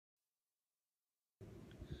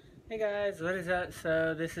Hey guys, what is up?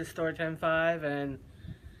 So this is Storytime 5 and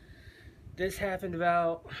this happened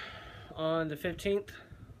about on the 15th,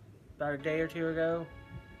 about a day or two ago,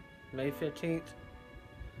 May 15th,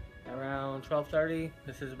 around 12:30.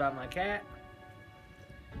 This is about my cat.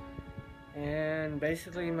 And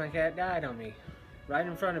basically my cat died on me, right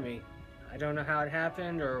in front of me. I don't know how it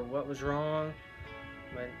happened or what was wrong,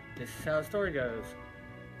 but this is how the story goes.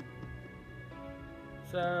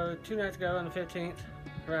 So 2 nights ago on the 15th,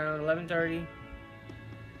 around 11:30,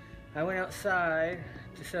 I went outside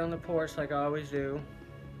to sit on the porch like I always do,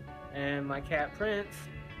 and my cat Prince,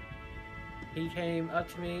 he came up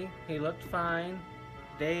to me. He looked fine.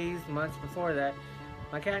 Days, months before that,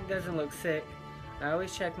 my cat doesn't look sick. I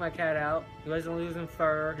always check my cat out. He wasn't losing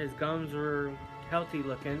fur. His gums were healthy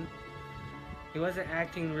looking. He wasn't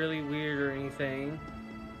acting really weird or anything.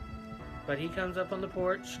 But he comes up on the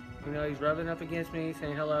porch, he's rubbing up against me,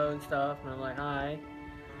 saying hello and stuff, and I'm like, hi,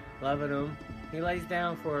 loving him. He lays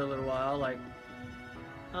down for a little while, like,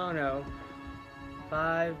 I don't know,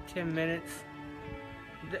 5-10 minutes.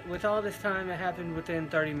 With all this time, it happened within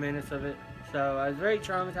 30 minutes of it, so I was very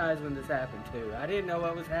traumatized when this happened too. I didn't know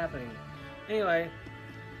what was happening. Anyway,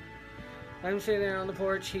 I'm sitting there on the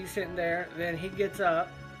porch, he's sitting there, then he gets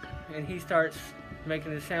up, and he starts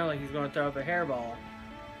making it sound like he's going to throw up a hairball.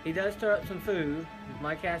 He does throw up some food.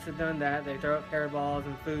 My cats have done that. They throw up hairballs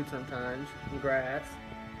and food sometimes, and grass.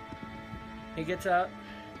 He gets up,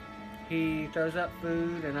 he throws up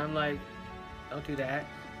food, and I'm like, don't do that.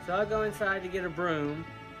 So I go inside to get a broom,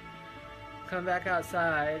 come back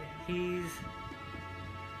outside. He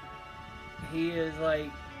is like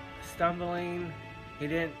stumbling. He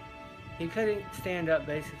couldn't stand up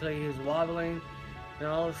basically. He was wobbling, and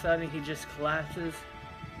all of a sudden he just collapses.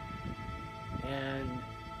 And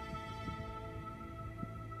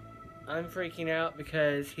I'm freaking out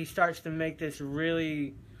because he starts to make this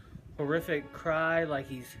really horrific cry, like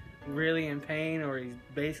he's really in pain or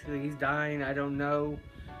he's dying, I don't know.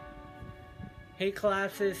 He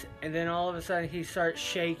collapses, and then all of a sudden he starts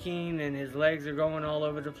shaking and his legs are going all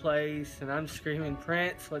over the place, and I'm screaming,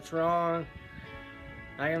 Prince, what's wrong?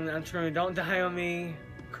 I'm screaming, don't die on me,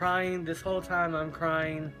 crying. This whole time I'm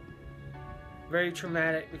crying. Very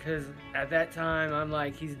traumatic because at that time I'm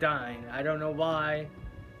like, he's dying. I don't know why.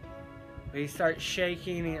 But he starts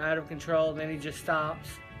shaking and out of control, then he just stops.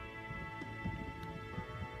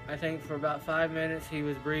 I think for about 5 minutes he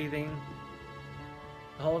was breathing.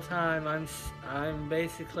 The whole time I'm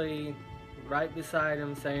basically right beside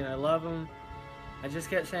him saying I love him. I just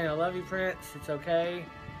kept saying I love you, Prince, it's okay.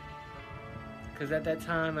 Because at that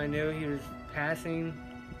time I knew he was passing.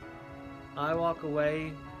 I walk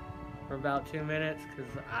away for about 2 minutes because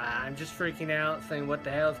I'm just freaking out, saying what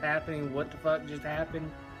the hell's happening, what the fuck just happened.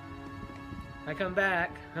 I come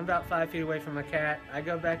back, I'm about 5 feet away from my cat. I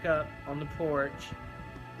go back up on the porch.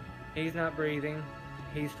 He's not breathing.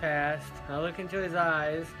 He's passed. I look into his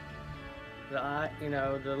eyes. The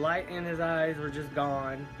light in his eyes were just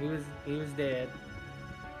gone. He was dead.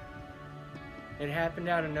 It happened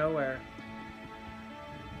out of nowhere.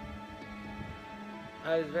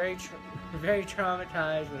 I was very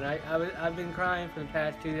traumatized, and I've been crying for the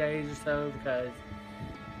past 2 days or so because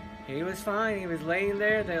he was fine. He was laying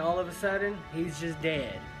there, then all of a sudden, he's just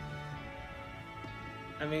dead.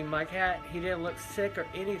 I mean, my cat, he didn't look sick or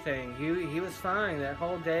anything. He was fine. That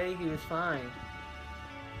whole day, he was fine.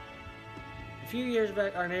 A few years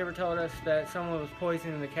back, our neighbor told us that someone was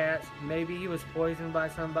poisoning the cats. Maybe he was poisoned by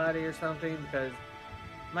somebody or something, because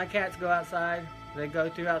my cats go outside. They go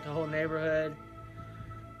throughout the whole neighborhood.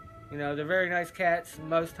 They're very nice cats.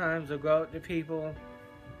 Most times they'll go up to people.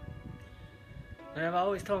 And I've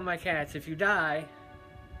always told my cats, if you die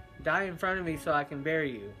in front of me so I can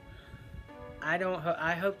bury you.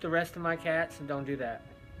 I hope the rest of my cats don't do that.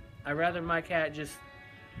 I'd rather my cat just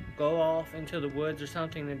go off into the woods or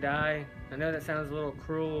something and die. I know that sounds a little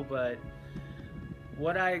cruel, but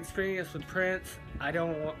what I experienced with Prince, I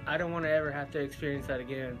don't want to ever have to experience that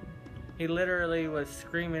again. He literally was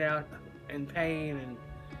screaming out in pain,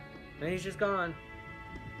 and he's just gone.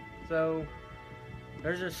 So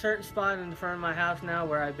there's a certain spot in the front of my house now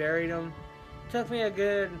where I buried him.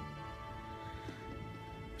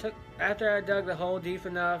 After I dug the hole deep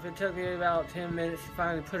enough, it took me about 10 minutes to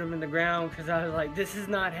finally put him in the ground, because I was like, this is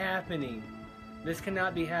not happening. This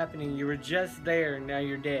cannot be happening. You were just there and now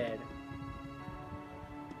you're dead.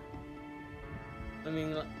 I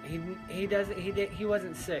mean, he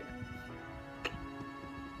wasn't sick.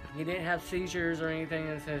 He didn't have seizures or anything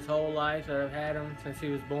in his whole life that I've had him since he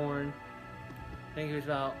was born. I think he was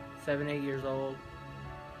about 7-8 years old.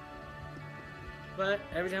 But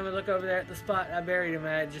every time I look over there at the spot I buried him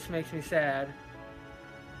at, it just makes me sad.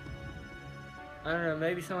 I don't know,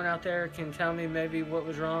 maybe someone out there can tell me maybe what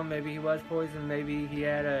was wrong. Maybe he was poisoned. Maybe he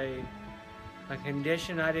had a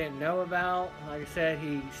condition I didn't know about. Like I said,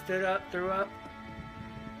 he stood up, threw up.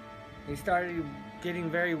 He started getting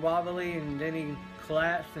very wobbly, and then he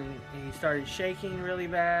collapsed, and he started shaking really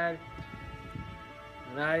bad.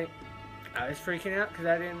 And I was freaking out because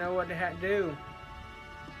I didn't know what to do.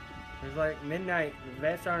 It was like midnight. The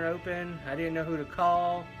vets aren't open. I didn't know who to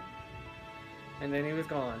call. And then he was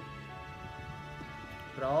gone.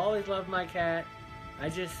 But I always loved my cat. I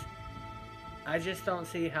just don't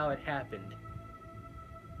see how it happened.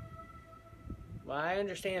 Well, I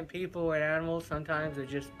understand people and animals sometimes they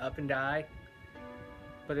just up and die.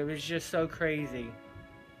 But it was just so crazy.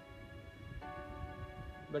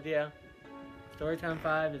 But yeah, Storytime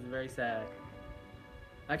 5 is very sad.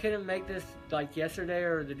 I couldn't make this like yesterday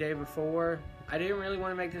or the day before. I didn't really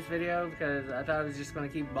want to make this video because I thought I was just going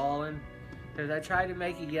to keep bawling. Because I tried to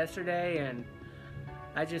make it yesterday and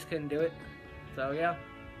I just couldn't do it. So yeah.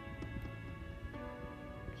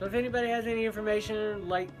 So if anybody has any information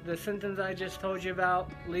like the symptoms I just told you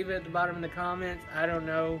about, leave it at the bottom in the comments. I don't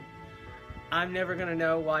know. I'm never going to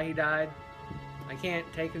know why he died. I can't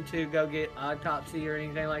take him to go get autopsy or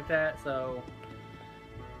anything like that, so.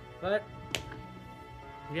 But,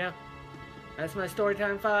 yeah. That's my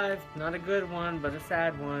Storytime 5. Not a good one, but a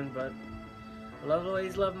sad one, but I'll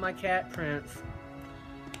always love my cat, Prince.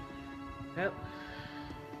 Yep.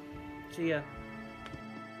 See ya.